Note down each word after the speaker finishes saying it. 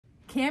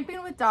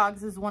Camping with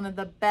dogs is one of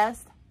the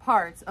best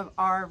parts of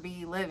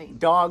RV living.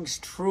 Dogs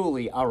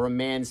truly are a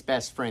man's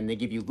best friend. They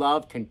give you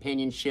love,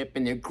 companionship,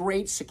 and they're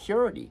great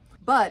security.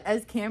 But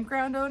as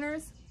campground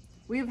owners,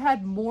 we've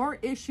had more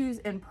issues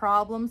and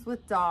problems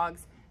with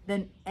dogs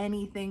than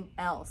anything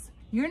else.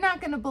 You're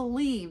not going to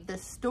believe the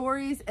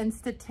stories and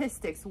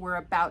statistics we're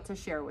about to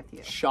share with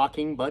you.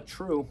 Shocking, but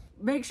true.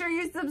 Make sure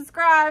you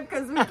subscribe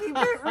because we keep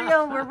it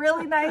real. We're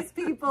really nice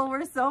people.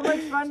 We're so much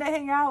fun to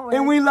hang out with.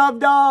 And we love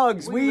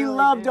dogs. We really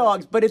love do.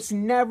 dogs, but it's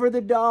never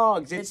the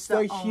dogs. It's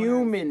the owners.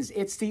 humans.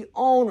 It's the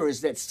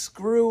owners that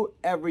screw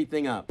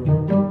everything up.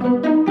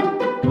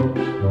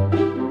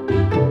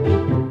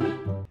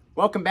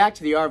 Welcome back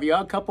to the RV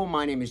Odd Couple.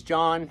 My name is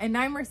John. And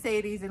I'm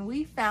Mercedes, and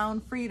we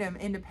found freedom,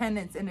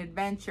 independence, and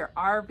adventure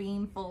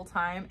RVing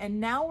full-time,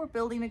 and now we're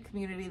building a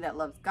community that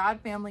loves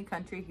God, family,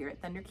 country here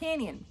at Thunder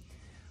Canyon.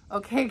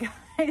 Okay,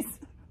 guys,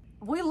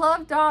 we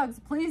love dogs.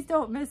 Please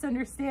don't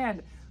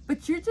misunderstand.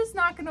 But you're just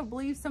not going to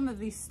believe some of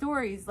these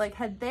stories. Like,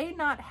 had they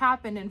not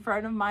happened in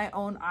front of my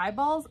own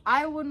eyeballs,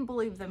 I wouldn't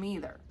believe them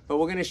either. But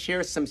we're going to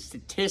share some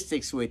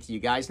statistics with you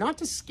guys, not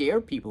to scare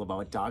people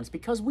about dogs,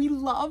 because we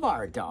love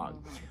our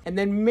dog. And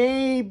then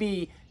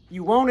maybe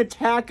you won't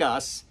attack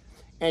us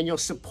and you'll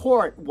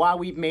support why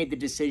we've made the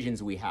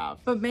decisions we have.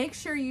 But make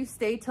sure you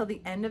stay till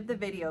the end of the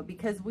video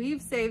because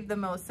we've saved the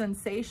most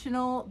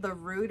sensational, the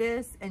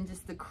rudest, and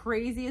just the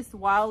craziest,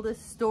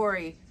 wildest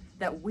story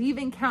that we've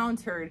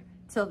encountered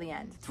till the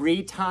end.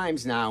 3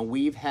 times now,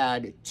 we've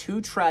had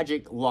 2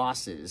 tragic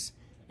losses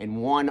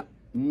and 1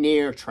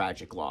 near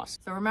tragic loss.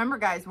 So remember,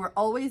 guys, we're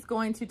always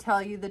going to tell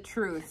you the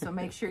truth. So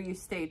make sure you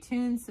stay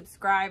tuned,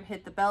 subscribe,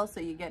 hit the bell so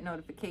you get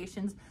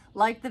notifications,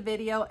 like the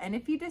video, and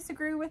if you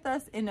disagree with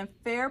us in a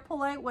fair,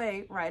 polite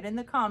way, write in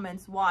the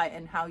comments why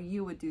and how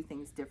you would do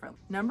things differently.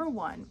 Number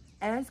 1,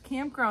 as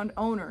campground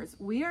owners,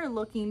 we are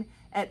looking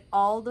at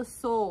all the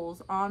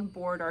souls on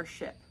board our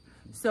ship.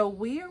 So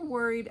we are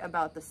worried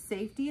about the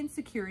safety and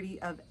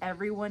security of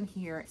everyone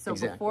here. So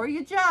Exactly. Before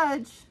you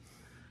judge,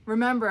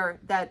 remember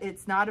that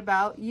it's not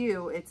about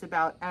you, it's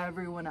about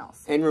everyone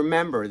else. And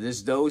remember,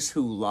 there's those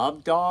who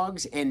love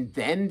dogs, and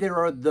then there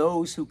are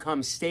those who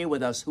come stay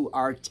with us who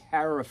are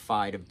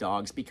terrified of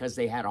dogs because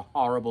they had a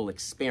horrible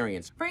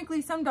experience.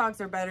 Frankly, some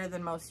dogs are better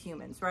than most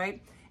humans,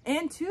 right?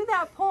 And to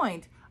that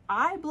point,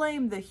 I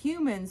blame the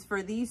humans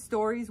for these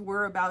stories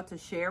we're about to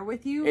share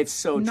with you. It's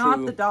so true.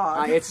 Not the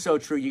dog. It's so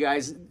true, you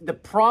guys. The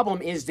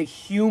problem is the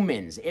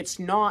humans. It's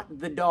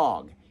not the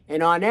dog.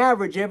 And on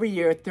average, every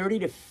year, 30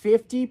 to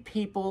 50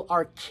 people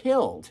are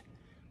killed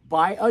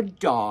by a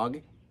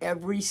dog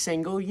every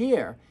single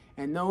year.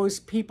 And those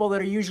people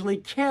that are usually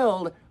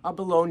killed are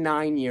below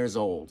 9 years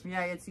old.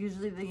 Yeah, it's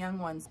usually the young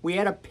ones. We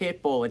had a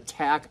pit bull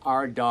attack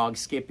our dog,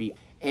 Skippy,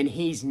 and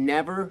he's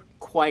never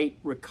quite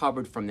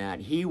recovered from that.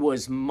 He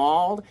was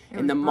mauled,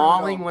 and the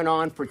mauling went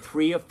on for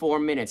 3 or 4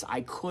 minutes.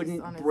 I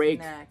couldn't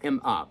break him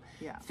up.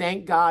 Yeah.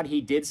 Thank God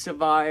he did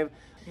survive.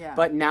 Yeah.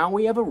 But now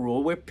we have a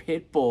rule where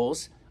pit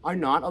bulls are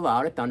not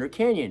allowed at Thunder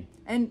Canyon.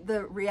 And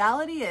the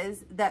reality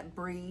is that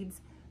breeds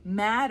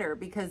matter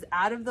because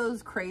out of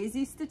those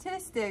crazy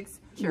statistics,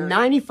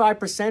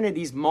 95% of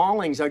these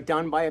maulings are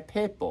done by a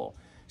pit bull.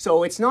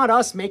 So it's not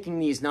us making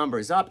these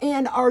numbers up.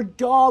 And our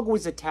dog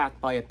was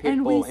attacked by a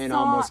pit bull and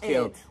almost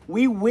killed.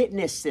 We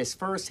witnessed this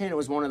firsthand. It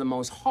was one of the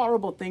most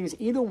horrible things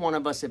either one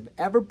of us have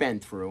ever been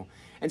through.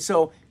 And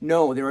so,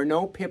 no, there are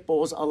no pit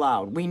bulls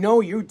allowed. We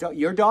know your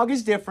dog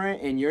is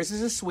different, and yours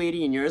is a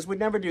sweetie, and yours would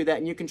never do that,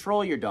 and you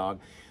control your dog.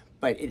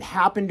 But it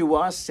happened to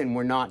us, and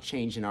we're not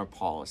changing our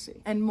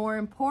policy. And more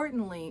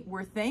importantly,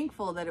 we're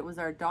thankful that it was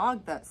our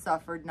dog that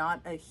suffered,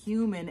 not a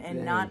human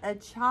and not a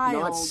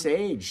child. Not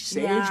Sage.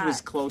 Sage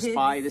was close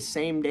by the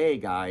same day,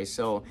 guys.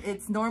 So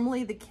it's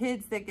normally the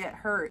kids that get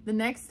hurt. The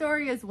next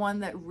story is one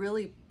that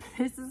really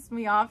pisses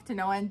me off to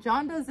know. And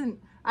John doesn't,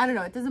 I don't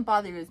know, it doesn't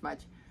bother you as much.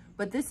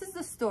 But this is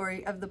the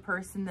story of the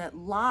person that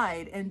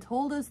lied and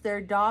told us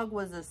their dog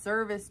was a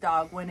service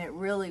dog when it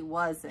really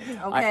wasn't,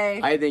 okay?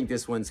 I think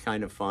this one's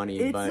kind of funny.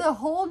 It's but a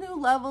whole new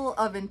level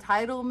of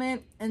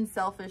entitlement and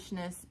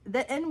selfishness.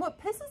 And what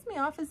pisses me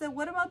off is that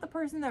what about the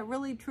person that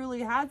really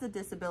truly has a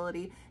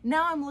disability?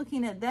 Now I'm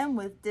looking at them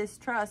with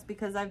distrust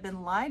because I've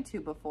been lied to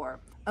before.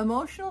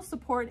 Emotional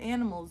support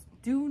animals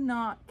do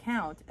not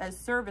count as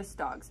service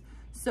dogs.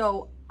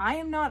 So I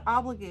am not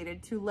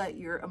obligated to let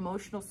your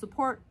emotional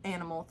support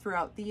animal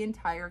throughout the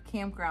entire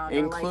campground.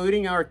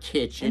 Including our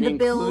kitchen,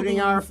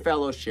 including our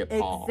fellowship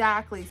hall.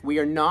 Exactly. We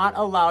are not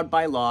allowed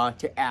by law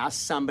to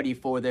ask somebody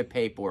for their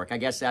paperwork. I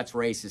guess that's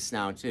racist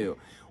now too.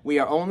 We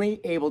are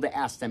only able to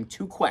ask them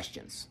 2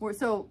 questions.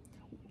 So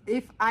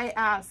if I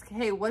ask,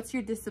 hey, what's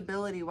your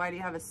disability? Why do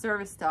you have a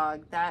service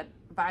dog? That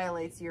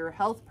violates your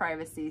health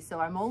privacy. So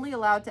I'm only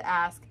allowed to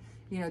ask,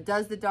 you know,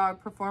 does the dog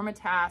perform a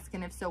task?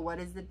 And if so, what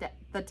is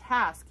the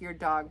task your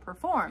dog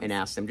performs? And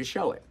ask them to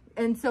show it.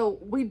 And so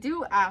we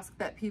do ask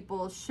that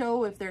people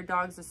show if their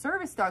dog's a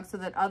service dog so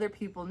that other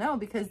people know,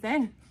 because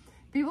then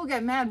People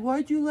get mad.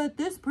 Why'd you let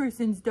this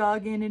person's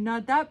dog in and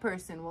not that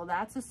person? Well,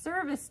 that's a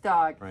service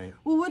dog. Right.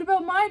 Well, what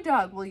about my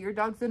dog? Well, your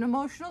dog's an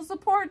emotional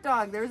support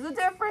dog. There's a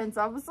difference.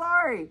 I'm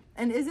sorry.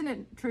 And isn't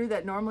it true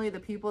that normally the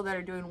people that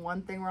are doing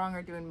one thing wrong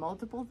are doing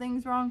multiple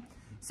things wrong?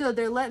 So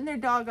they're letting their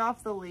dog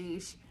off the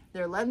leash.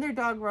 They're letting their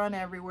dog run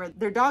everywhere.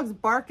 Their dog's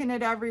barking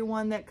at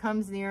everyone that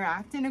comes near,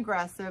 acting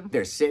aggressive.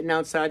 They're sitting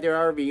outside their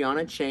RV on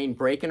a chain,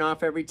 breaking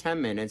off every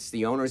 10 minutes.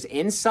 The owner's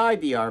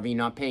inside the RV,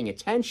 not paying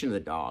attention to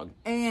the dog.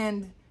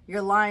 And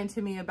you're lying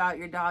to me about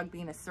your dog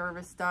being a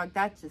service dog.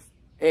 That just...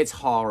 It's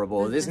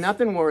horrible. There's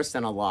nothing worse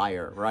than a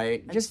liar,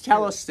 right? Just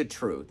tell us the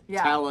truth.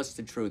 Yeah. Tell us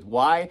the truth.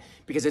 Why?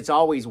 Because it's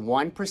always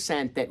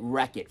 1% that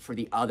wreck it for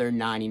the other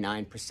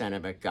 99%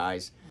 of it,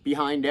 guys.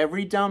 Behind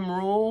every dumb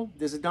rule,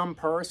 there's a dumb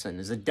person.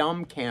 There's a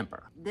dumb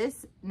camper.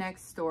 This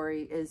next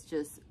story is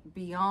just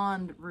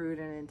beyond rude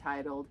and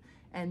entitled.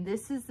 And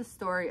this is the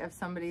story of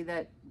somebody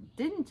that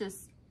didn't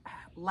just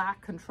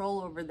lack control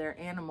over their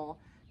animal.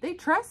 They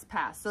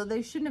trespassed, so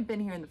they shouldn't have been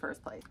here in the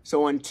first place.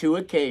 So on 2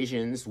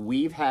 occasions,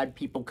 we've had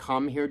people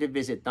come here to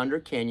visit Thunder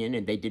Canyon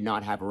and they did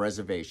not have a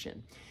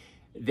reservation.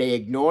 They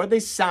ignore the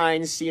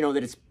signs, you know,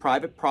 that it's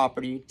private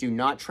property, do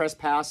not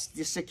trespass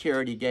the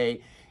security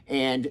gate,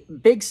 and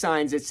big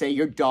signs that say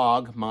your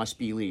dog must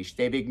be leashed.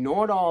 They've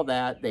ignored all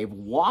that. They've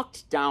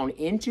walked down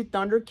into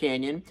Thunder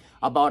Canyon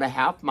about a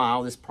half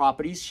mile. This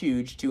property's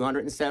huge,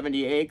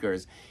 270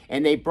 acres,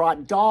 and they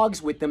brought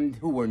dogs with them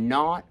who were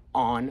not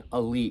on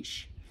a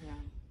leash.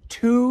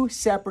 2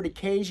 separate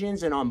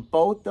occasions, and on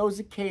both those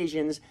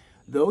occasions,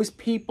 those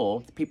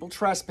people, the people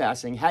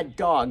trespassing, had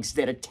dogs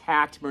that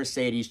attacked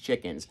Mercedes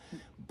chickens.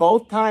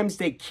 Both times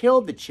they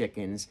killed the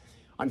chickens.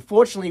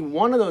 Unfortunately,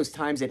 one of those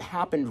times it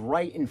happened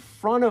right in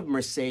front of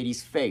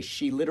Mercedes' face.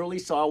 She literally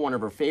saw one of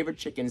her favorite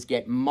chickens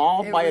get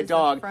mauled by a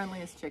dog. The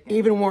friendliest chicken.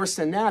 Even worse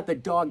than that, the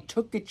dog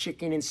took the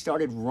chicken and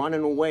started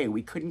running away.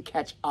 We couldn't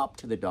catch up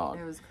to the dog.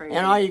 It was crazy.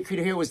 And all you could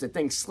hear was the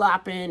thing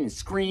slapping and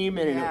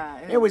screaming. Yeah,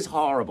 and it was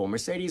horrible.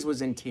 Mercedes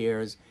was in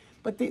tears.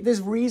 But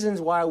there's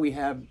reasons why we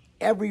have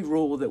every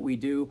rule that we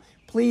do.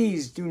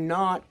 Please do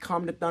not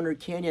come to Thunder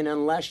Canyon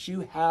unless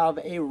you have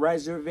a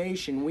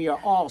reservation. We are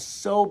all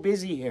so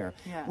busy here.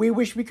 Yeah. We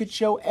wish we could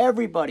show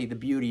everybody the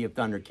beauty of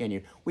Thunder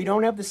Canyon. We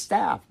don't have the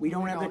staff. We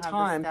don't have the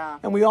time.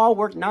 And we all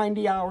work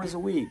 90 hours a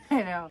week.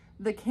 I know.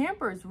 The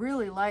campers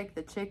really like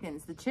the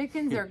chickens. The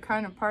chickens are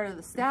kind of part of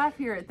the staff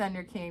here at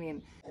Thunder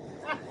Canyon.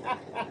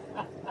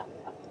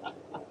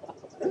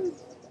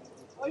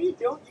 Oh, you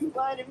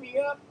lining me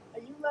up? Are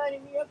you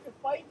lining me up to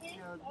fight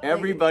me?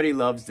 Everybody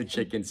loves the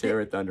chickens here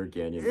at Thunder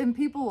Canyon. And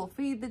people will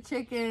feed the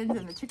chickens,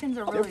 and the chickens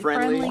are really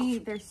friendly.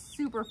 They're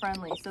super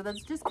friendly. So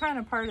that's just kind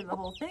of part of the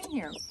whole thing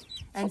here.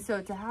 And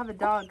so to have a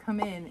dog come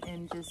in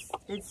and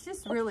it's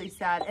just really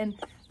sad. And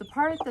the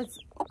part that's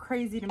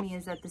crazy to me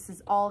is that this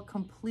is all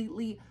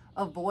completely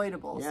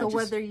avoidable. Yeah, so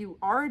whether you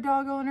are a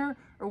dog owner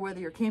or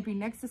whether you're camping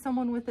next to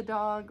someone with a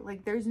dog,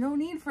 like there's no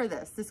need for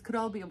this. This could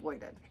all be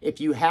avoided.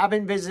 If you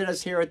haven't visited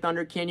us here at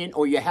Thunder Canyon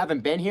or you haven't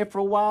been here for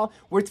a while,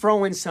 we're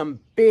throwing some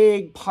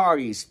big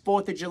parties.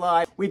 4th of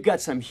July, we've got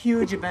some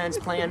huge events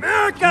planned.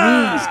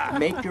 Please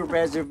make your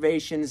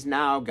reservations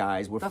now,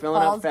 guys. We're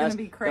filling up fast.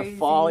 Be crazy. The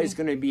fall is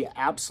going to be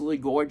absolutely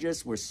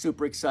gorgeous. We're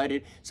super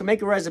excited. So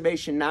make a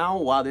reservation now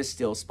while there's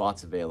still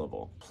spots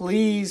available.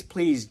 Please,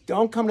 please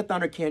don't come to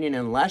Thunder Canyon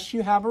unless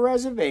you have a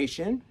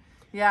reservation.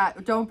 Yeah,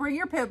 don't bring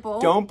your pit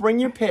bull. Don't bring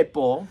your pit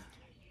bull.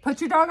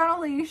 Put your dog on a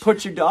leash.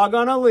 Put your dog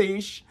on a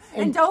leash.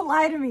 And don't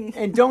lie to me.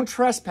 And don't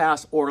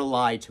trespass or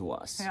lie to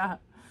us. Yeah.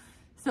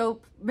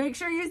 So make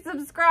sure you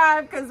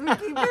subscribe because we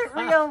keep it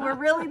real. We're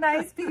really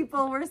nice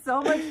people. We're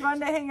so much fun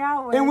to hang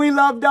out with. And we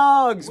love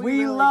dogs. We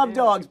really love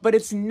dogs. But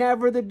it's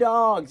never the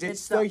dogs.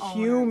 It's the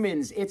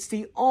humans. It's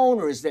the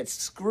owners that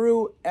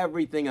screw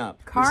everything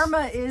up.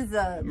 Karma is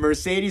a...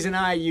 Mercedes and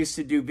I used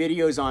to do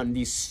videos on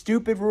these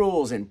stupid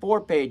rules in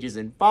 4 pages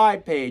and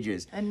 5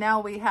 pages. And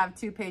now we have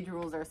 2-page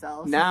rules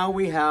ourselves. Now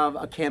we have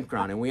a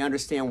campground. And we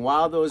understand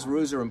why those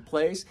rules are in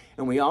place.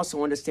 And we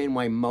also understand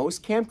why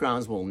most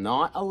campgrounds will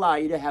not allow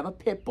you to have a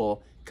pit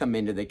bull come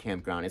into the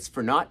campground. It's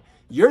for not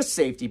your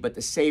safety, but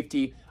the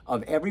safety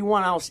of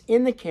everyone else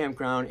in the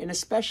campground, and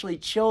especially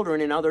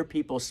children and other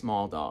people's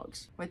small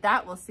dogs. With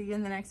that, we'll see you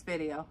in the next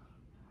video.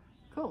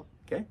 Cool.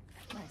 Okay.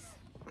 Nice.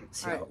 Let's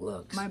see how it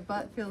looks. My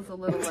butt feels a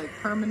little like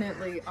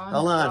permanently on.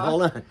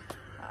 Hold on.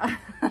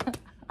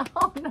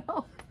 Oh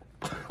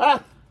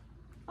no.